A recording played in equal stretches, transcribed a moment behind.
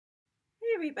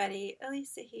everybody,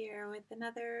 Elisa here with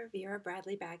another Vera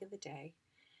Bradley bag of the day.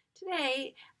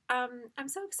 Today, I'm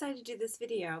so excited to do this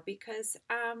video because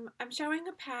I'm showing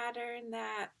a pattern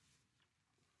that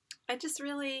I just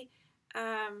really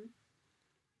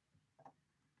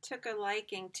took a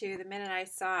liking to the minute I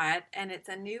saw it, and it's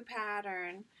a new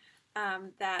pattern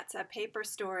that's a paper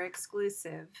store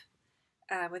exclusive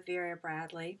with Vera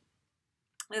Bradley.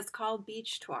 It's called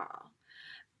Beach Toile.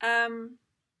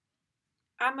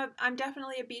 I'm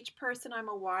definitely a beach person. I'm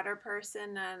a water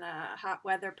person and a hot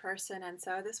weather person, and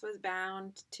so this was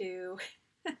bound to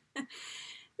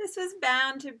this was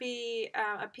bound to be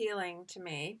appealing to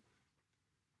me.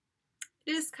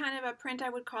 It is kind of a print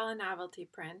I would call a novelty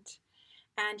print,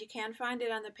 and you can find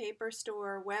it on the paper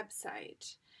store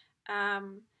website.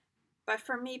 But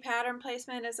for me, pattern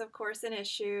placement is of course an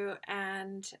issue,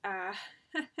 and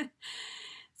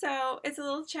so it's a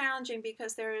little challenging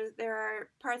because there are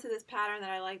parts of this pattern that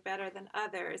I like better than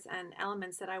others, and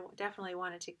elements that I definitely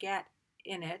wanted to get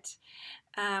in it.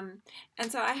 And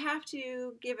so I have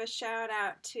to give a shout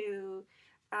out to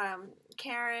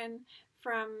Karen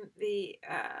from the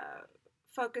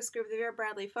focus group, the Vera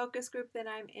Bradley focus group that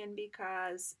I'm in,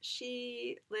 because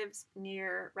she lives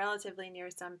relatively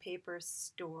near some paper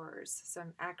stores,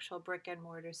 some actual brick and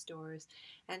mortar stores,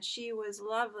 and she was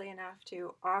lovely enough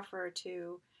to offer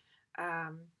to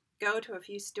go to a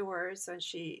few stores. So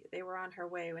they were on her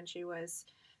way when she was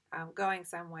going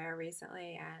somewhere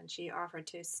recently, and she offered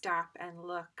to stop and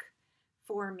look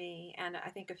for me and I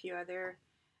think a few other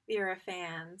Vera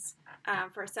fans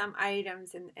for some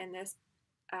items in this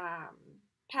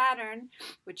pattern,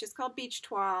 which is called Beach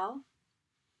Toile.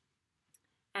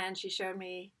 And she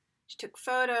took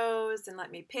photos and let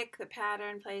me pick the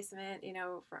pattern placement,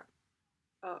 from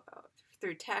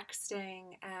through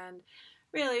texting, and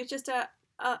really it's just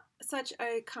such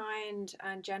a kind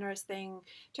and generous thing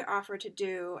to offer to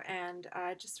do, and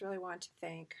I just really want to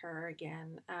thank her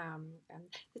again. And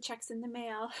the check's in the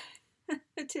mail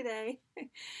today.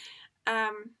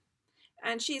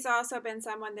 And she's also been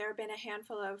someone, there have been a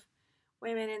handful of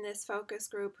women in this focus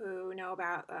group who know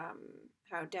about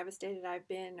how devastated I've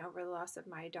been over the loss of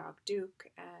my dog Duke,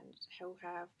 and who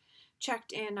have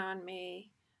checked in on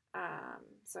me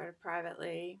sort of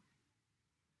privately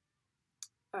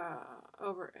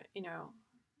over,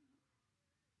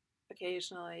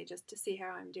 occasionally, just to see how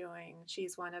I'm doing.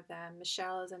 She's one of them.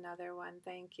 Michelle is another one.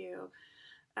 Thank you.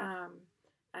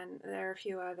 And there are a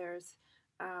few others.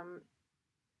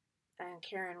 And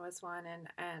Karen was one,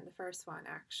 and the first one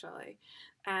actually.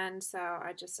 And so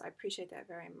I appreciate that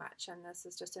very much. And this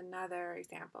is just another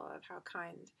example of how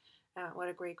kind, what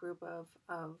a great group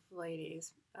of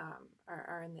ladies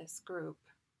are in this group.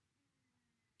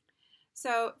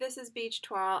 So this is Beach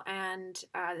Toile, and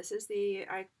this is the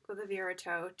Vera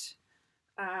Tote.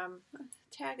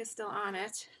 Tag is still on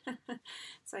it,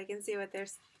 so I can see what they're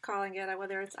calling it,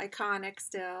 whether it's iconic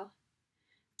still.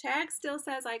 Tag still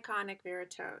says iconic Vera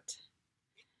Tote.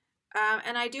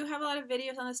 And I do have a lot of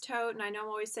videos on this tote, and I know I'm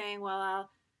always saying,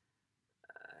 well,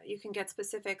 you can get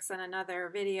specifics in another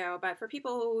video, but for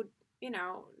people who,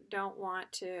 don't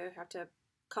want to have to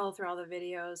cull through all the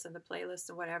videos and the playlists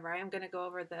and whatever, I am going to go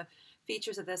over the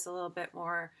features of this a little bit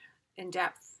more in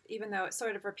depth, even though it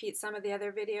sort of repeats some of the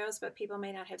other videos, but people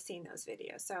may not have seen those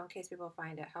videos, so in case people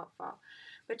find it helpful.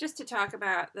 But just to talk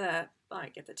about let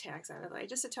me get the tags out of the way,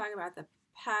 just to talk about the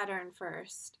pattern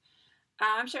first.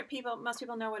 I'm sure most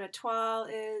people know what a toile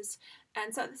is,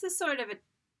 and so this is sort of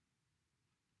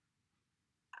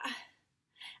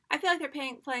I feel like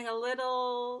they're playing a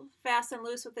little fast and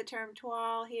loose with the term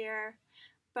toile here,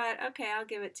 but okay, I'll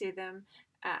give it to them.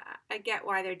 I get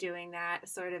why they're doing that,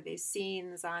 sort of these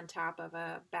scenes on top of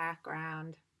a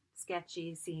background,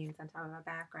 sketchy scenes on top of a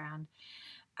background.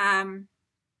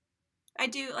 I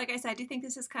do, like I said, I do think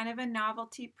this is kind of a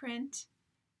novelty print.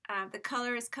 The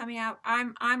color is coming out.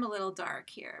 I'm a little dark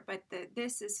here, but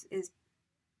this is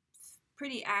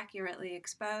pretty accurately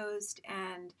exposed,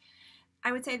 and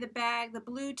I would say the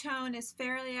blue tone is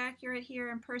fairly accurate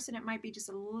here. In person, it might be just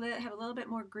have a little bit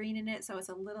more green in it, so it's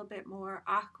a little bit more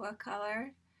aqua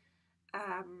color.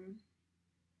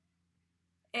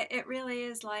 It really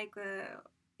is like the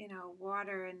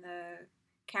water in the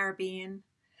Caribbean.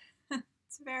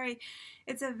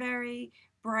 It's a very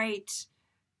bright,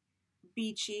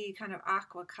 beachy kind of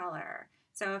aqua color.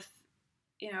 So if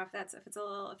you're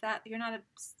not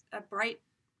a bright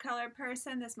color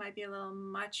person, this might be a little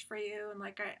much for you. And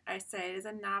like I say, it is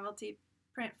a novelty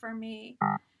print for me.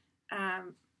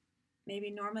 Maybe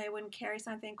normally I wouldn't carry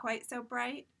something quite so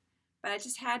bright, but I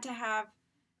just had to have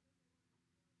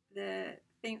the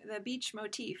beach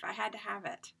motif. I had to have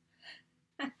it.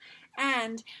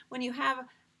 And when you have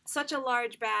such a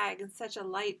large bag and such a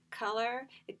light color,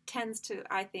 it tends to,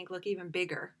 I think, look even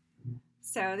bigger.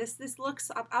 So this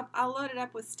looks, I'll load it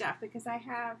up with stuff because I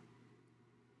have,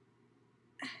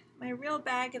 my real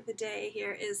bag of the day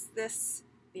here is this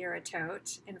Vera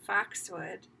Tote in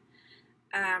Foxwood.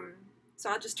 So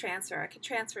I'll just transfer. I can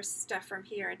transfer stuff from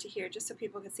here into here just so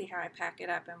people can see how I pack it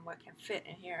up and what can fit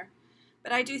in here.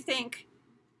 But I do think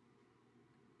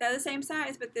they're the same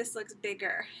size, but this looks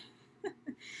bigger.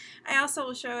 I also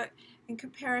will show it in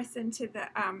comparison to the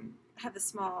have the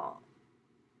small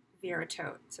Vera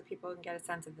Tote so people can get a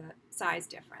sense of the size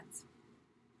difference.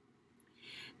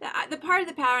 The part of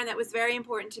the pattern that was very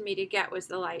important to me to get was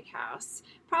the lighthouse,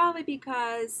 probably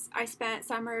because I spent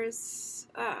summers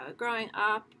growing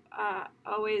up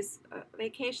always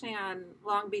vacationing on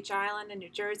Long Beach Island in New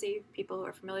Jersey. People who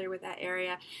are familiar with that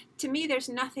area. To me, there's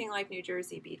nothing like New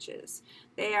Jersey beaches.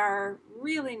 They are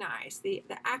really nice. The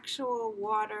actual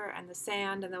water and the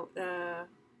sand and the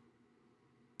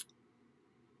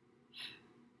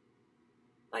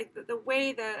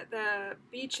way the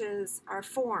beaches are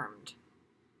formed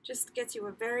just gets you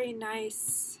a very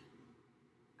nice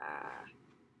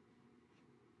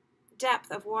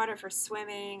depth of water for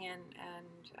swimming and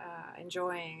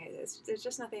enjoying. There's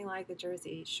just nothing like the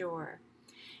Jersey Shore.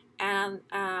 And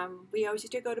we always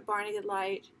used to go to Barney the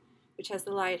Light, which has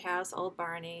the lighthouse, Old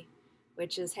Barney,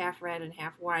 which is half red and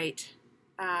half white.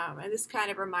 And this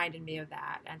kind of reminded me of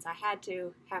that. And so I had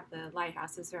to have the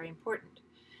lighthouse. It's very important.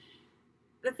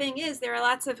 The thing is, there are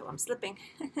lots of, I'm slipping,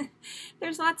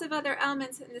 there's lots of other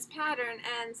elements in this pattern,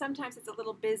 and sometimes it's a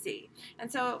little busy.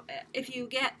 And so if you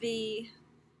get the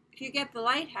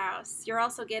lighthouse, you're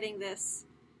also getting this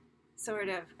sort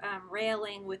of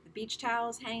railing with the beach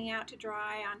towels hanging out to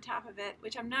dry on top of it,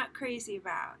 which I'm not crazy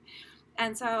about.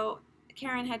 And so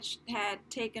Karen had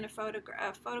taken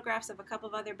photographs of a couple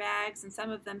of other bags, and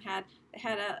some of them had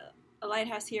a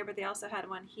lighthouse here, but they also had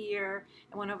one here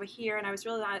and one over here, and I was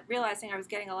really realizing I was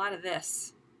getting a lot of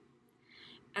this.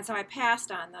 And so I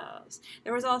passed on those.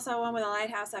 There was also one with a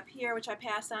lighthouse up here, which I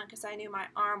passed on because I knew my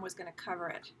arm was going to cover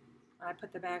it when I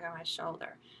put the bag on my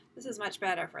shoulder. This is much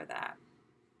better for that,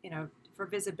 you know, for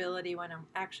visibility when I'm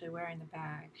actually wearing the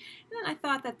bag. And then I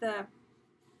thought that the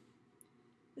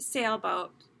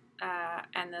sailboat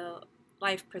and the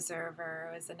life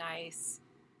preserver was a nice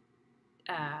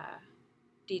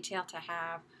detail to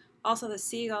have. Also the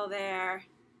seagull there,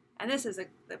 and this is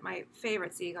my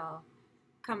favorite seagull,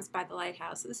 comes by the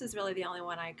lighthouse. So this is really the only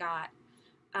one I got.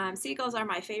 Seagulls are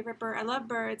my favorite bird. I love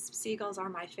birds. Seagulls are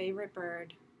my favorite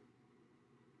bird.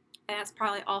 And that's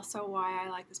probably also why I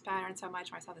like this pattern so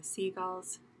much when I saw the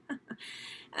seagulls. And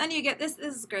then you get this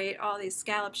is great, all these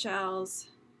scallop shells,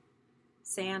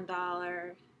 sand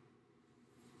dollar,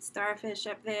 starfish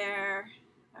up there,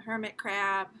 a hermit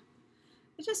crab.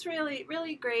 It's just really,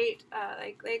 really great.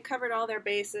 They covered all their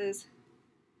bases.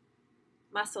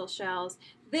 Mussel shells.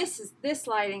 This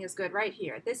lighting is good right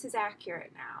here. This is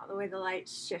accurate now, the way the light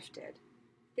shifted.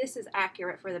 This is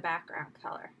accurate for the background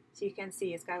color. So you can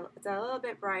see it's a little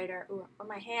bit brighter. Ooh, when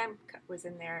my hand was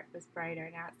in there, it was brighter.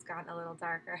 Now it's gotten a little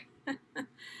darker.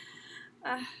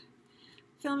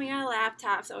 Filming on a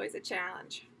laptop is always a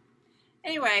challenge.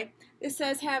 Anyway, this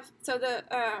says the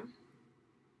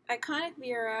iconic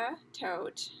Vera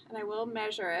Tote, and I will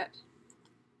measure it.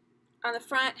 On the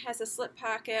front has a slip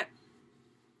pocket,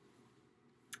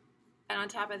 and on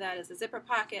top of that is a zipper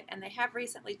pocket, and they have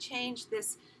recently changed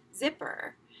this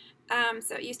zipper.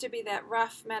 So it used to be that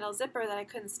rough metal zipper that I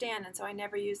couldn't stand, and so I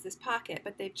never used this pocket,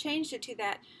 but they've changed it to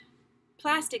that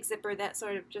plastic zipper that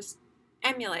sort of just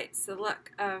emulates the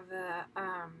look of the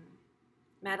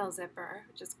metal zipper,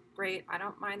 which is great. I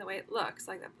don't mind the way it looks.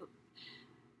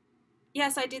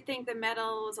 Yes, I did think the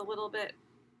metal was a little bit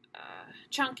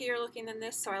chunkier looking than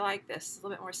this, so I like this. It's a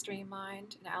little bit more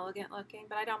streamlined and elegant looking,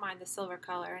 but I don't mind the silver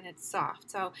color, and it's soft.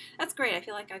 So that's great. I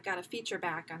feel like I've got a feature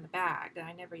back on the bag that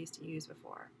I never used to use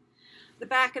before. The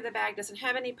back of the bag doesn't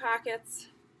have any pockets,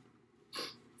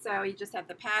 so you just have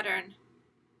the pattern.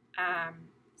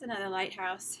 It's another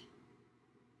lighthouse.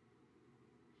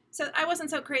 So I wasn't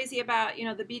so crazy about,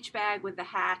 the beach bag with the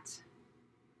hat.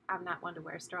 I'm not one to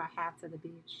wear straw hats at the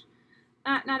beach.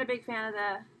 Not a big fan of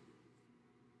the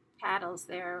paddles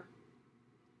there.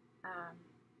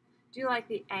 Do like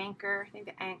the anchor. I think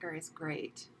the anchor is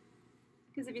great.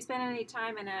 Because if you spend any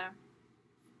time in a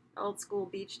old school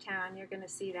beach town, you're going to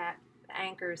see that the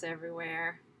anchors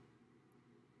everywhere.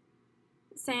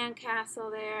 Sand castle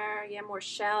there. Yeah, more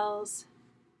shells.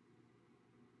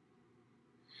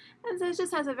 And so it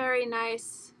just has a very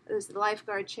nice, there's the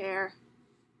lifeguard chair.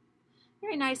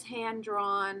 Very nice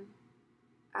hand-drawn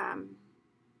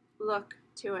look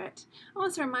to it.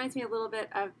 Almost reminds me a little bit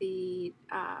of the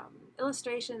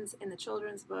illustrations in the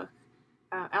children's book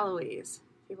Eloise.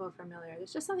 People are familiar.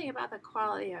 There's just something about the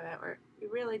quality of it where you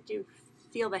really do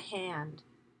feel the hand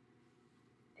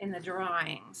in the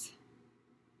drawings.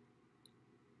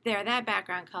 There, that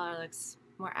background color looks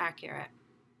more accurate.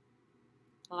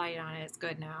 The light on it is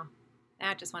good now.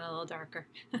 That just went a little darker.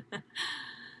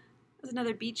 There's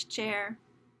another beach chair.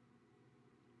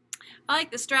 I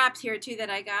like the straps here too, that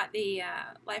I got the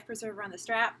life preserver on the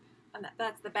strap. And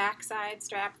that's the back side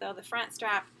strap, though. The front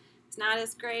strap is not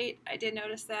as great. I did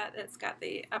notice that. It's got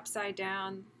the upside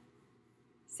down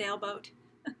sailboat.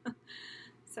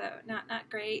 So not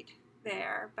great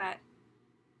there, but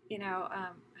you know,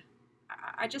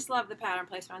 I just love the pattern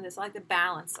placement on this. I like the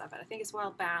balance of it. I think it's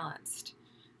well balanced.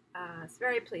 It's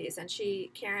very pleased. And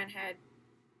Karen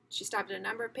stopped at a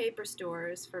number of paper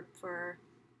stores for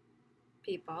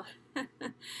people,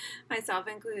 myself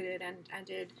included, and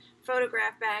did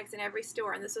photograph bags in every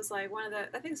store. And this was like one of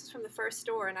the, I think this was from the first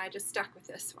store, and I just stuck with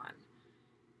this one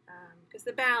because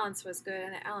the balance was good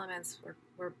and the elements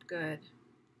were good.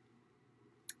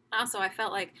 Also, I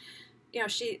felt like, you know,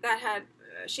 she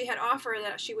had offered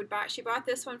that she bought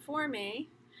this one for me,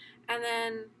 and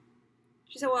then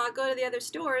she said, well, I'll go to the other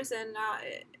stores, and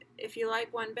if you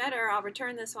like one better, I'll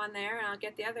return this one there, and I'll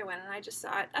get the other one. And I just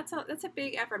thought, that's a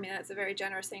big effort. I mean, that's a very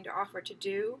generous thing to offer to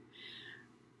do,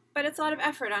 but it's a lot of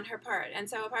effort on her part. And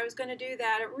so if I was going to do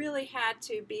that, it really had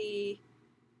to be,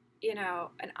 you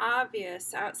know, an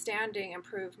obvious, outstanding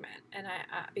improvement, and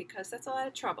because that's a lot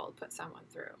of trouble to put someone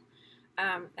through.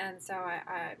 And so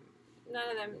none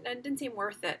of them, it didn't seem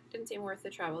worth it. Didn't seem worth the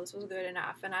trouble. This was good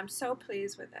enough, and I'm so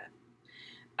pleased with it.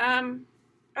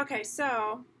 Okay,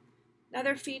 so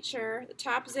another feature, the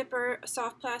top zipper, a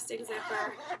soft plastic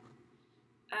zipper,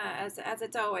 as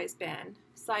it's always been,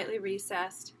 slightly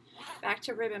recessed, back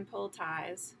to ribbon pull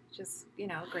ties, which is, you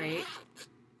know, great.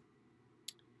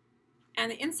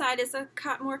 And the inside is a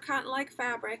more cotton-like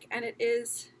fabric, and it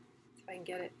is, if I can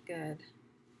get it good,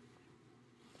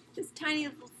 just tiny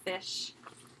little fish.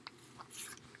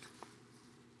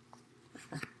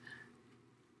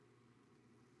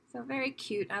 So very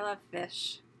cute. I love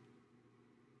fish.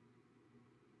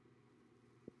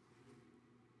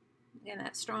 And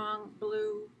that strong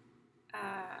blue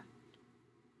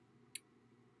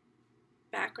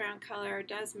background color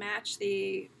does match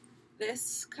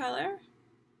this color.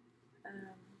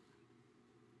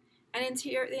 And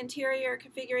the interior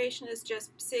configuration is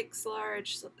just 6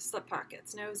 large slip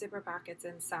pockets, no zipper pockets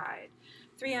inside.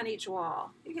 3 on each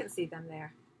wall. You can see them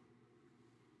there.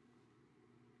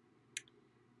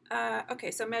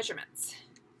 Okay, so measurements.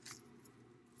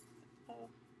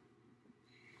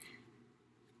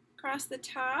 Across the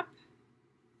top,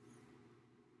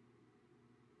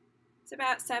 it's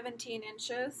about 17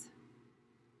 inches.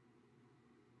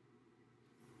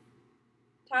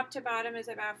 Top to bottom is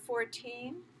about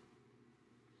 14.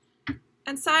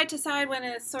 And side to side, when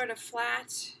it's sort of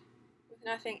flat with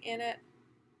nothing in it,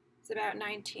 it's about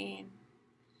 19.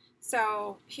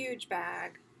 So, huge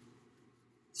bag.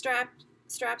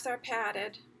 Straps are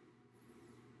padded,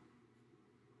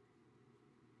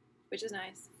 which is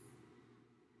nice.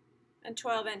 And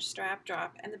 12-inch strap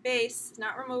drop. And the base is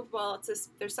not removable. It's just,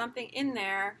 there's something in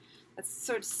there that's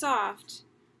sort of soft.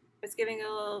 It's giving it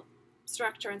a little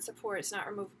structure and support. It's not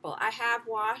removable. I have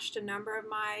washed a number of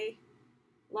my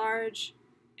large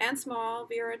and small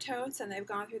Vera Totes, and they've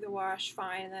gone through the wash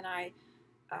fine. And then I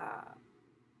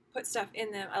put stuff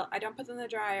in them. I don't put them in the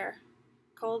dryer.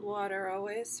 Cold water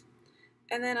always.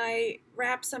 And then I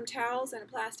wrap some towels in a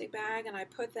plastic bag, and I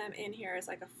put them in here as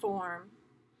like a form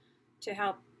to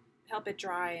help it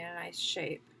dry in a nice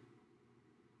shape.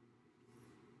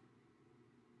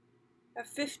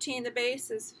 15, the base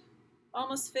is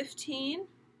almost 15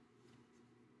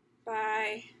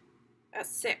 by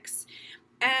 6.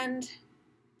 And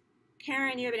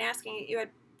Karen, you had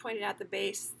pointed out the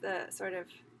base, the sort of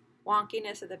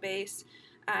wonkiness of the base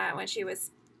when she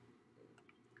was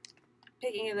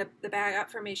picking the bag up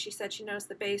for me. She said she noticed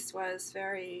the base was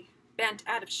very bent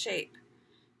out of shape.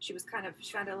 She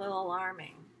found it a little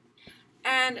alarming.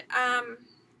 And I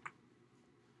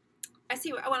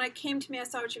see, when I came to me, I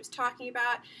saw what she was talking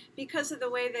about. Because of the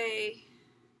way they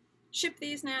ship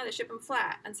these now, they ship them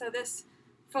flat. And so this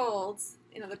folds,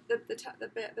 you know,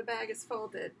 the bag is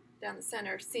folded down the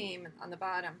center seam on the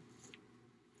bottom.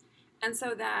 And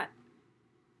so that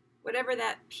whatever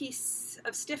that piece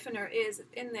of stiffener is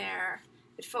in there,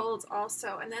 it folds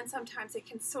also. And then sometimes it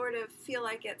can sort of feel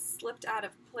like it's slipped out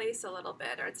of place a little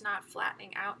bit, or it's not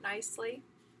flattening out nicely.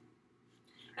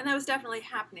 And that was definitely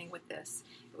happening with this.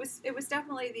 It was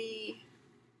definitely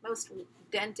most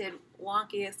dented,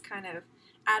 wonkiest, kind of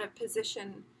out of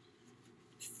position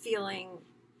feeling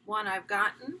one I've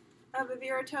gotten of a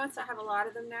Vera Tote. So I have a lot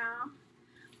of them now.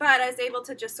 But I was able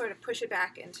to just sort of push it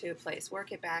back into place,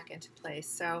 work it back into place.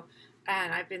 So,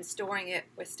 and I've been storing it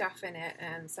with stuff in it,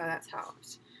 and so that's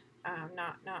helped.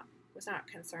 Was not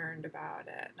concerned about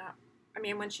it. I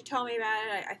mean, when she told me about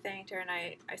it, I thanked her, and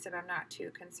I said I'm not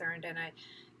too concerned, and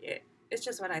it's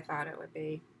just what I thought it would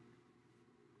be.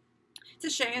 It's a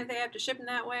shame that they have to ship them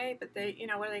that way, but they,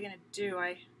 what are they going to do?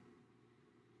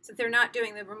 Since they're not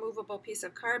doing the removable piece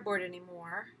of cardboard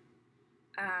anymore,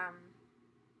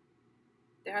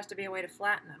 there has to be a way to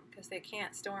flatten them because they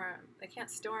can't store them. They can't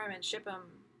store them and ship them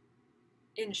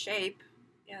in shape.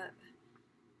 Yeah, it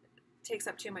takes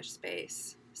up too much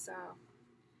space. So,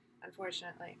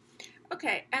 unfortunately.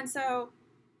 Okay, and so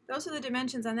those are the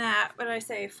dimensions on that. What did I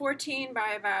say? 14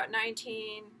 by about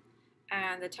 19,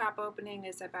 and the top opening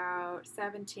is about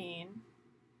 17.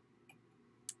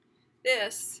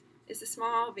 This is a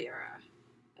small Vera,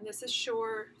 and this is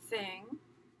Sure Thing.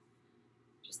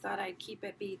 Just thought I'd keep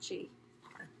it beachy.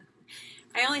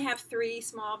 I only have 3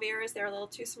 small Veras. They're a little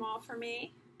too small for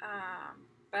me,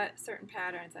 but certain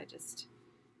patterns I just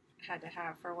had to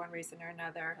have for one reason or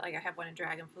another. Like I have one in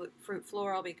Dragon Fruit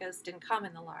Floral because it didn't come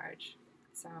in the large.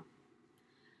 So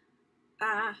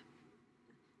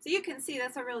you can see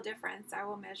that's a real difference. I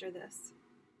will measure this.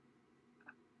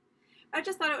 I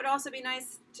just thought it would also be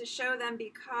nice to show them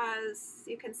because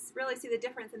you can really see the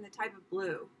difference in the type of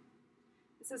blue.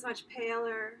 This is much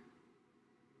paler.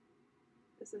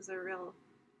 This is a real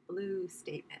blue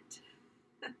statement.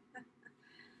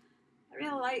 A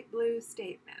real light blue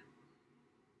statement.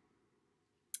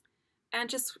 And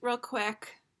just real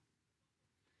quick,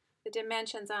 the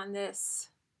dimensions on this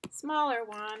smaller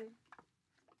one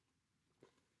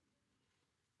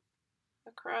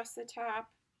across the top,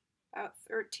 about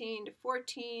 13 to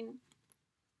 14.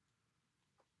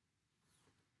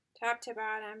 Top to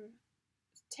bottom,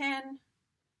 10.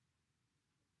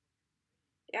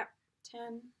 Yep,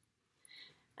 10.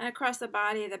 And across the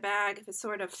body of the bag, if it's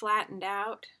sort of flattened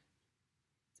out,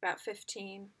 it's about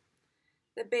 15.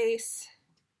 The base,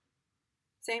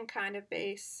 same kind of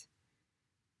base,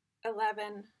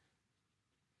 11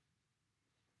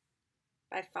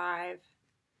 by 5.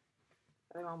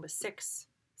 The other one was 6,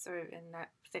 sort of in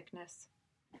that thickness.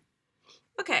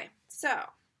 Okay, so I'm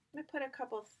going to put a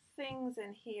couple things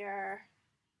in here.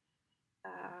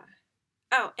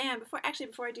 Oh, and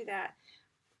before I do that,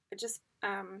 I just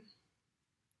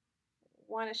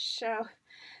want to show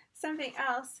something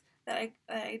else that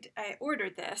I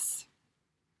ordered this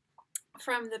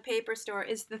from the paper store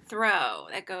is the throw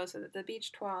that goes with it, the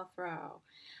Beach Toile throw.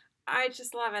 I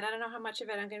just love it. I don't know how much of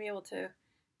it I'm going to be able to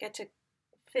get to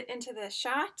fit into the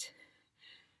shot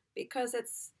because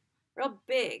it's real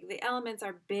big. The elements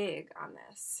are big on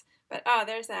this. But oh,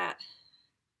 there's that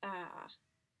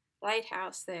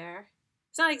lighthouse there.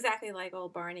 It's not exactly like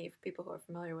Old Barney for people who are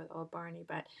familiar with Old Barney,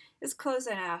 but it's close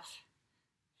enough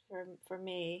for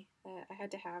me. I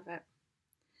had to have it.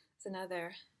 It's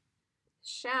another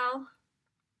shell.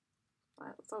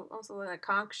 It's also like a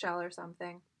conch shell or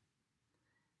something.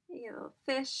 You get a little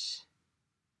fish.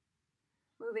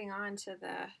 Moving on to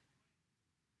the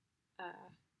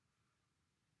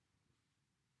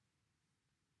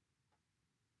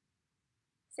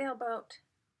sailboat.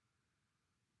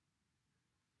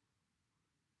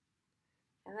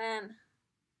 And then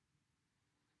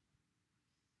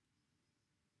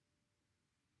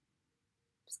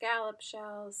scallop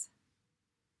shells.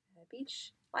 And a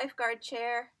beach lifeguard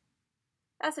chair.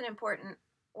 That's an important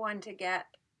one to get,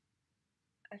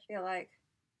 I feel like.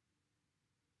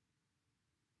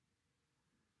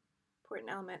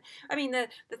 Important element. I mean, the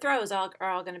throws are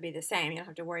all going to be the same. You don't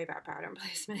have to worry about pattern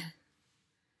placement.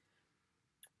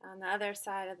 On the other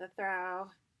side of the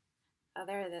throw,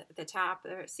 there at the top,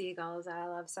 there are seagulls that I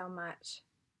love so much.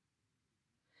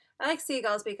 I like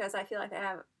seagulls because I feel like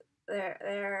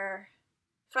they're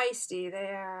feisty,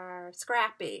 they are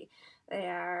scrappy, they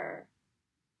are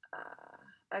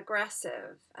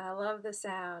aggressive. I love the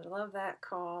sound. I love that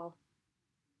call.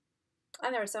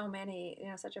 And there are so many,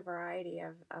 such a variety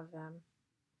of them.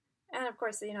 And of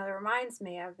course, it reminds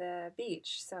me of the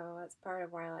beach, so that's part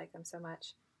of why I like them so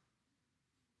much.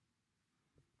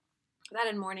 That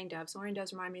and mourning doves. Mourning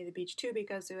doves remind me of the beach too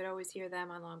because we would always hear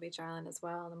them on Long Beach Island as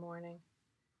well in the morning.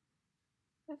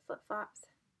 The flip-flops.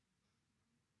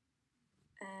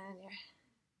 And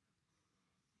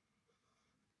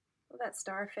that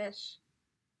starfish.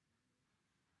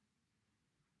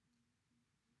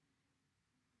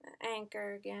 The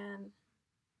anchor again.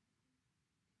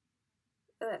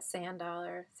 Oh, that sand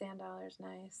dollar. Sand dollar's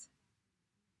nice.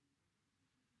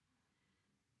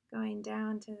 going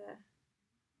down to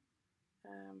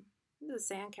there's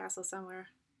a sandcastle somewhere.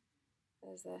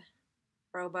 There's a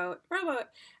rowboat. I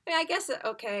mean, I guess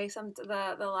okay.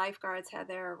 The lifeguards had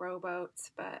their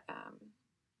rowboats, but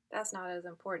that's not as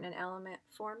important an element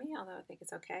for me. Although I think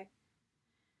it's okay.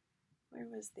 Where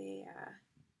was the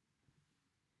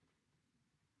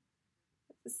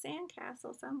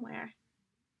sandcastle somewhere?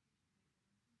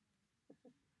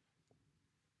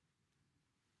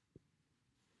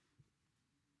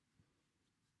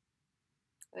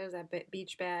 There's that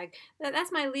beach bag.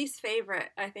 That's my least favorite,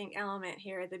 I think, element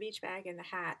here. The beach bag and the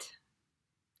hat.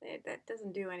 That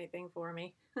doesn't do anything for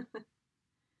me. I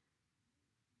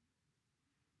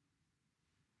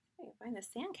can find the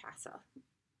sandcastle.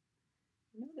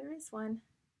 No, there is one.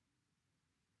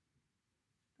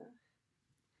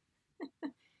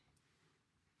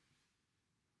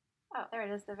 Oh, there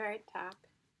it is, the very top.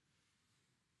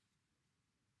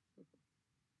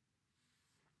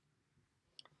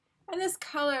 And this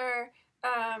color,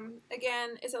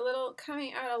 again, is a little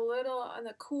coming out a little on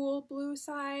the cool blue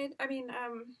side. I mean,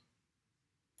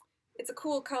 it's a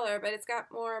cool color, but it's got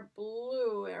more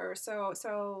blue or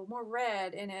so more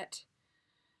red in it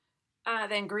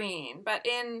than green. But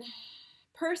in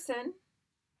person,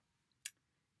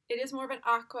 it is more of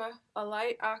a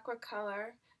light aqua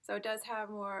color. So it does have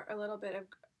a little bit of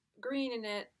green in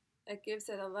it. It gives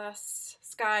it a less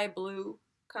sky blue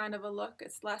kind of a look.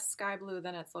 It's less sky blue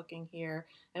than it's looking here.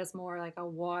 It's more like a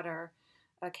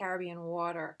Caribbean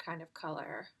water kind of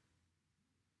color.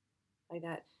 Like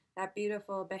that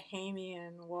beautiful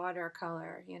Bahamian water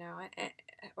color, you know.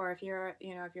 Or if you're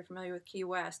familiar with Key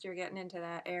West, you're getting into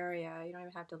that area. You don't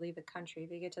even have to leave the country.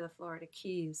 If you get to the Florida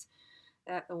Keys,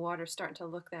 that the water's starting to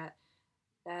look that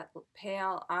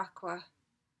pale aqua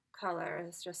color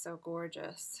is just so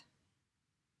gorgeous.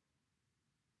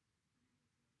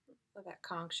 Look at that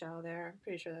conch shell there. I'm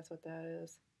pretty sure that's what that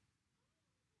is.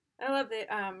 I love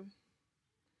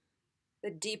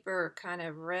the deeper kind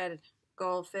of red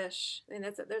goldfish. I mean,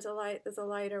 there's a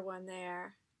lighter one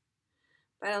there,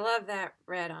 but I love that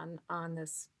red on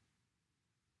this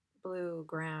blue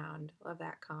ground. Love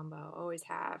that combo. Always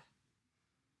have.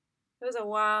 There was a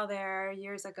while there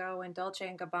years ago when Dolce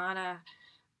and Gabbana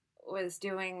was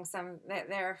doing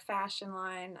their fashion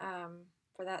line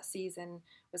for that season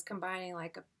was combining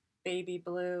like a baby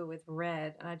blue with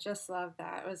red, and I just love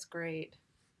that. It was great.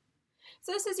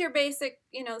 So this is your basic,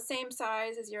 same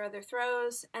size as your other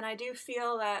throws, and I do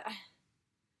feel that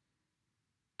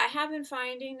I have been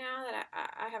finding now that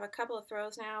I have a couple of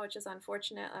throws now, which is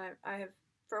unfortunate. I have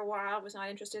for a while was not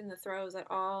interested in the throws at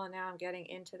all, and now I'm getting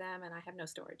into them, and I have no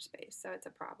storage space, so it's a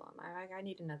problem. I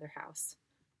need another house.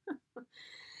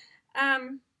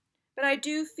 But I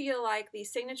do feel like the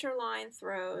signature line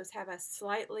throws have a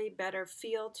slightly better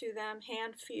feel to them,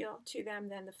 hand feel to them,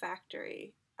 than the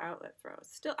factory outlet throws.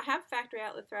 Still, I have factory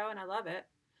outlet throw and I love it.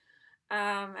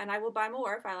 And I will buy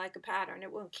more if I like a pattern.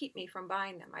 It won't keep me from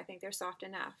buying them. I think they're soft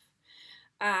enough.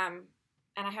 And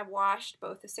I have washed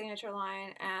both the signature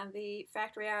line and the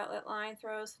factory outlet line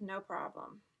throws, no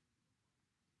problem.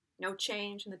 No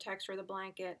change in the texture of the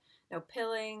blanket, no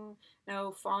pilling,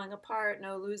 no falling apart,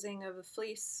 no losing of the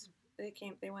fleece.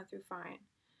 They went through fine.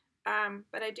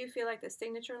 But I do feel like the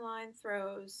signature line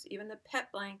throws, even the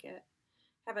pet blanket,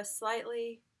 have a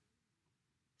slightly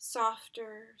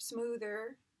softer,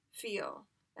 smoother feel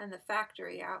than the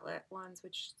factory outlet ones,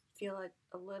 which feel like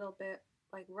a little bit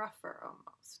like rougher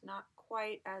almost, not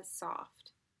quite as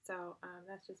soft. So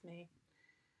that's just me.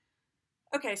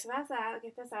 Okay, so that's that. I'll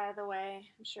get this out of the way.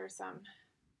 I'm sure some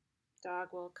dog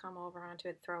will come over onto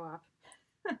it, throw up.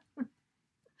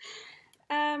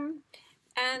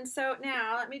 And so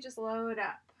now let me just load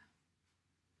up.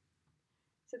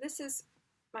 So this is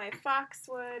my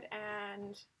foxwood,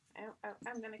 and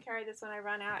I'm going to carry this when I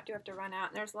run out. I do have to run out,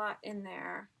 and there's a lot in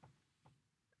there.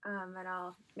 And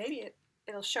maybe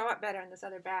it'll show up better in this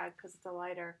other bag because it's a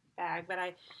lighter bag. But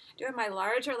I do have my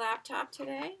larger laptop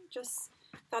today. Just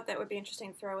thought that would be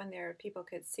interesting to throw in there if people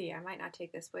could see. I might not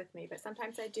take this with me, but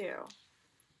sometimes I do.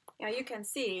 You can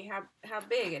see how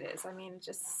big it is. I mean, it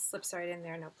just slips right in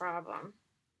there, no problem.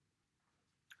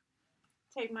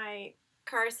 Take my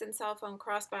Carson cell phone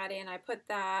crossbody and I put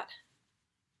that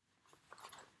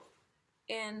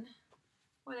in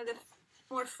one of the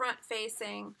more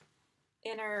front-facing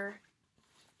inner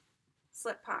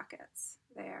slip pockets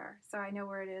there. So I know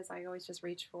where it is. I always just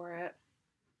reach for it.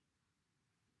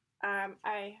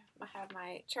 I have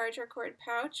my charger cord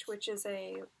pouch, which is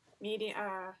a medium,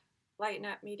 lighten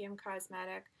up medium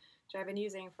cosmetic, which I've been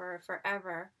using for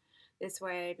forever this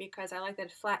way because I like that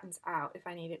it flattens out if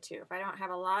I need it to. If I don't have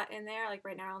a lot in there, like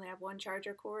right now I only have one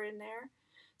charger cord in there,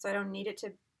 so I don't need it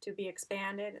to to be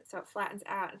expanded, so it flattens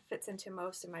out and fits into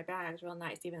most of my bags real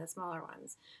nice, even the smaller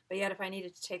ones. But yet, if I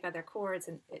needed to take other cords,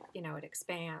 and it, you know, it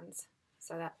expands.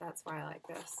 So that's why I like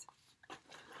this.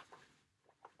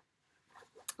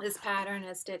 This pattern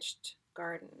is stitched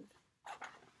garden.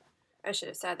 I should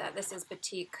have said that. This is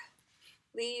Batik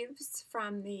Leaves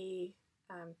from the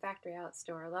factory outlet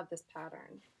store. I love this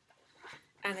pattern.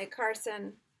 And the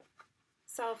Carson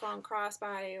cell phone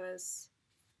crossbody was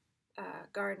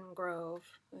Garden Grove,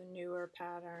 a newer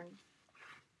pattern.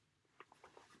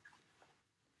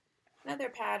 Another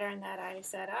pattern that I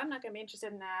said, I'm not going to be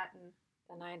interested in that, and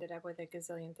then I ended up with a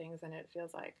gazillion things in it, it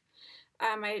feels like.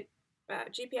 My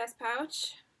GPS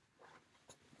pouch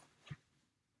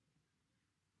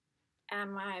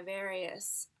and my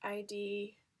various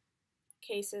ID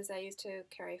cases I used to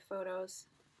carry photos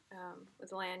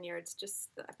with lanyards.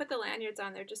 I put the lanyards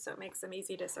on there just so it makes them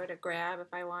easy to sort of grab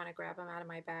if I want to grab them out of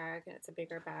my bag, and it's a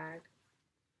bigger bag.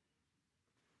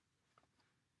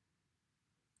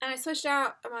 And I switched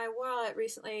out my wallet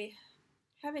recently.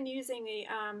 I've been using the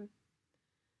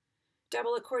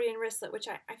double accordion wristlet, which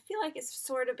I feel like is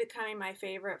sort of becoming my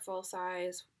favorite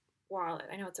full-size wallet.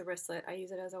 I know it's a wristlet. I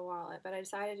use it as a wallet, but I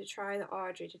decided to try the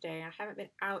Audrey today. I haven't been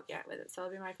out yet with it, so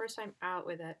it'll be my first time out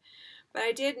with it. But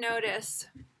I did notice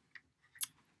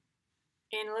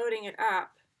in loading it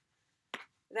up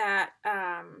that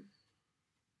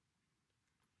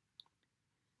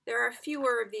there are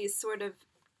fewer of these sort of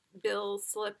bill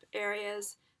slip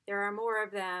areas. There are more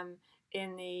of them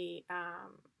in the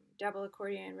double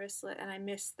accordion wristlet, and I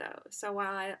missed those. So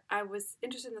while I was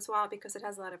interested in this wallet because it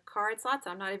has a lot of card slots,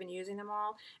 I'm not even using them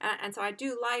all. And so I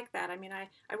do like that. I mean, I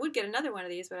would get another one of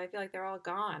these, but I feel like they're all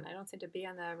gone. I don't seem to be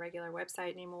on the regular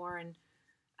website anymore. And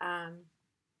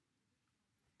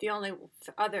the only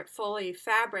other fully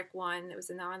fabric one that was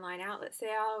in the online outlet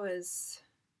sale was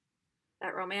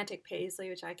that romantic paisley,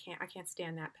 which I can't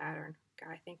stand that pattern.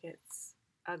 I think it's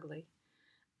ugly.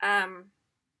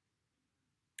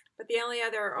 But the only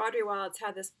other Audrey wallets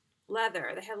had this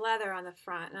leather. They had leather on the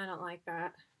front, and I don't like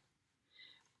that.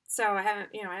 So I haven't,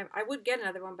 you know, I would get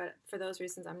another one, but for those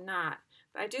reasons I'm not.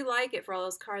 But I do like it for all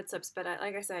those card slips. But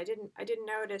like I said, I didn't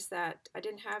notice that I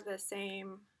didn't have as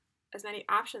many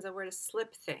options of where to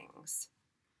slip things,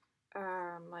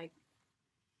 like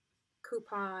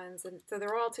coupons, and so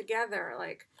they're all together,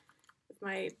 like with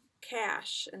my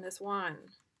cash in this one.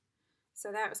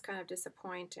 So that was kind of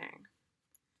disappointing.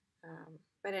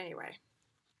 But anyway,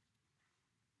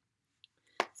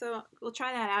 so we'll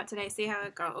try that out today, see how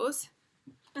it goes.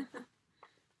 Where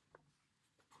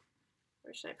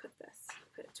should I put this?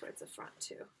 Put it towards the front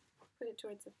too. Put it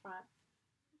towards the front.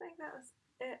 I think that was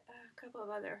it. A couple of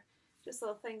other just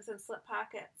little things in slip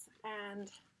pockets,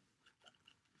 and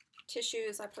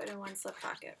tissues I put in one slip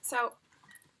pocket. So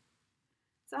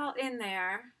it's all in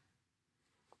there,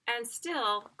 and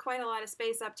still quite a lot of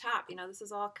space up top. You know, this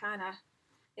is all kind of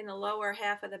in the lower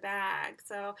half of the bag.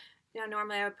 So, you know,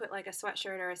 normally I would put like a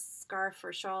sweatshirt or a scarf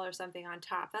or shawl or something on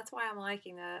top. That's why I'm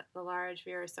liking the large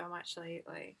Vera so much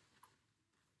lately.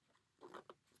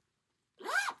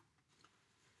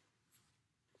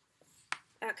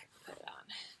 Okay, put it on.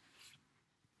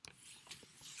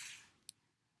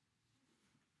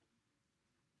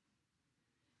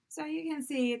 So you can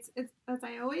see, it's as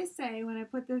I always say when I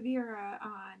put the Vera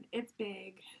on, it's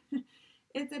big.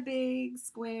 It's a big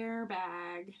square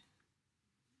bag.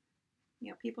 You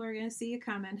know, people are going to see you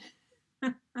coming.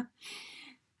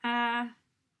 As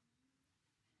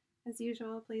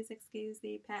usual, please excuse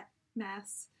the pet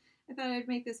mess. I thought I'd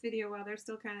make this video while they're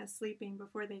still kind of sleeping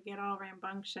before they get all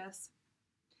rambunctious.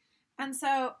 And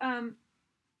so,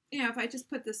 you know, if I just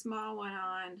put the small one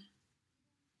on,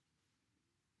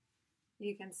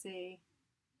 you can see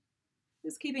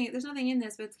it's keeping it, there's nothing in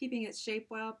this, but it's keeping its shape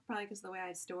well, probably because of the way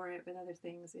I store it with other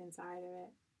things inside of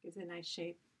it. Gives it a nice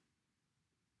shape.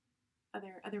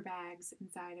 Other bags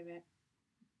inside of it.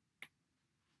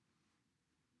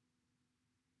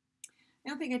 I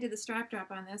don't think I did the strap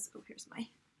drop on this. Oh, here's my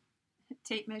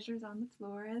tape measures on the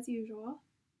floor as usual.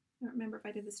 I don't remember if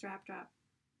I did the strap drop.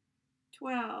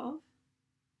 12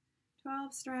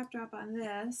 strap drop on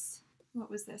this. What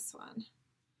was this one?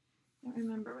 I don't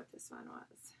remember what this one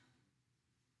was.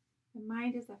 The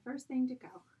mind is the first thing to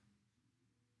go.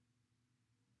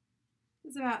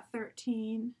 It's about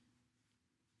 13.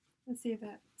 Let's see if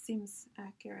that seems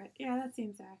accurate. Yeah, that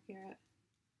seems accurate.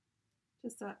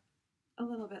 Just a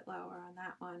little bit lower on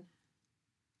that one.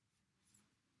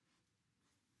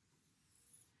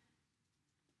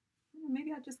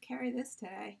 Maybe I'll just carry this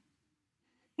today.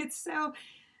 It's so,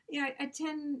 you know, I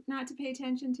tend not to pay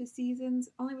attention to seasons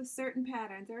only with certain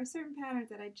patterns. There are certain patterns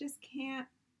that I just can't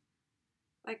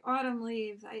like autumn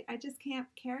leaves. I just can't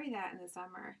carry that in the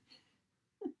summer.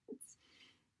 it's,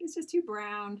 it's just too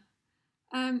brown.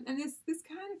 And this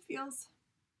kind of feels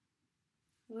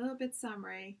a little bit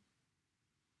summery.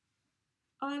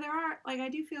 Although there are, like, I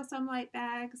do feel some light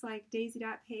bags like Daisy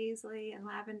Dot Paisley and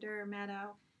Lavender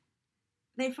Meadow.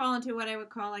 They fall into what I would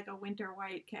call like a winter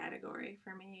white category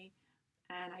for me.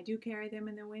 And I do carry them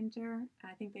in the winter.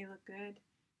 I think they look good.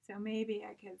 So maybe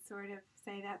I could sort of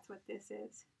say that's what this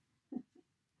is. You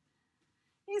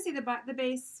can see the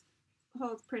base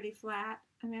holds pretty flat.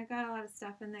 I mean, I've got a lot of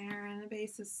stuff in there, and the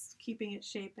base is keeping its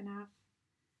shape enough.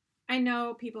 I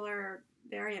know people are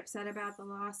very upset about the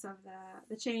loss of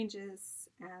the changes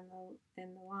and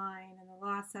in the line and the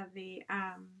loss of the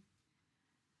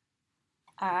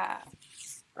uh,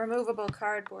 removable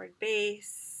cardboard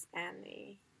base and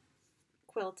the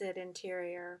quilted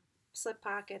interior slip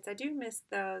pockets. I do miss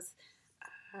those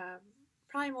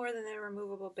probably more than the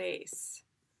removable base.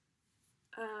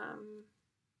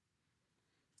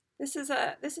 This is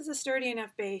a sturdy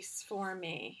enough base for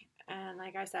me, and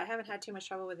like I said, I haven't had too much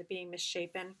trouble with it being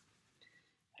misshapen,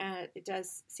 and it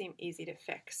does seem easy to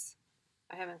fix.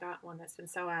 I haven't got one that's been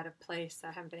so out of place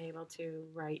I haven't been able to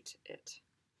right it.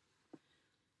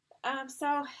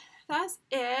 So that's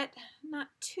it. Not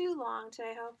too long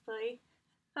today, hopefully.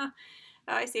 Oh,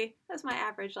 I see. That's my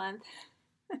average length.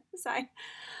 So I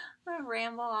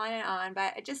ramble on and on,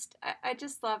 but I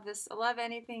just love this. I love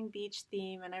anything beach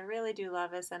theme, and I really do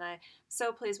love this, and I'm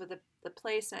so pleased with the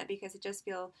placement because it just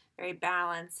feels very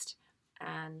balanced,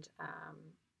 and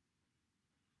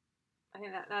I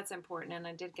think that's important, and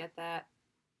I did get that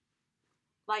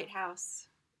lighthouse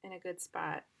in a good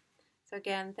spot. So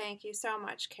again, thank you so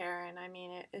much, Karen. I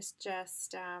mean, it's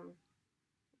just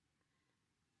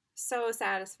so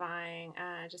satisfying.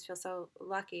 I just feel so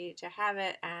lucky to have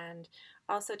it, and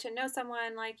also to know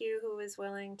someone like you who is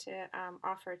willing to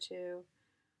offer to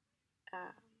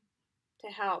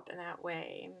help in that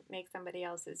way, make somebody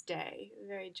else's day. A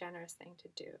very generous thing to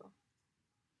do.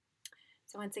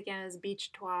 So once again, it's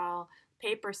Beach Toile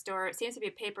paper store. It seems to be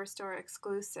a paper store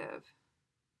exclusive.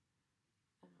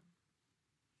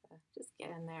 So just get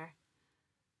in there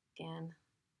again.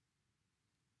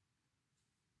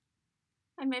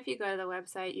 I mean, if you go to the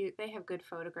website, they have good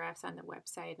photographs on the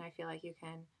website, and I feel like you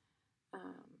can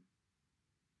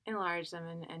enlarge them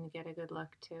and get a good look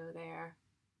too there.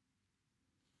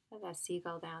 There's that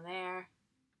seagull down there.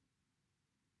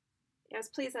 I was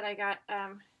pleased that I got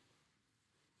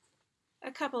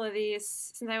a couple of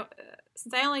these since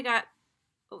I only got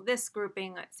this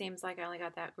grouping. It seems like I only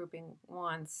got that grouping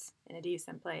once in a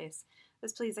decent place. I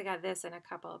was pleased I got this in a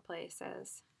couple of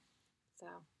places. So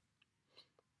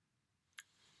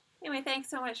anyway, thanks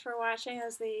so much for watching.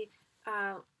 As the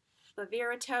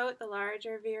Vera Tote, the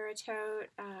larger Vera Tote.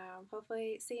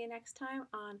 Hopefully see you next time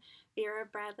on Vera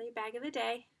Bradley Bag of the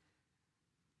Day.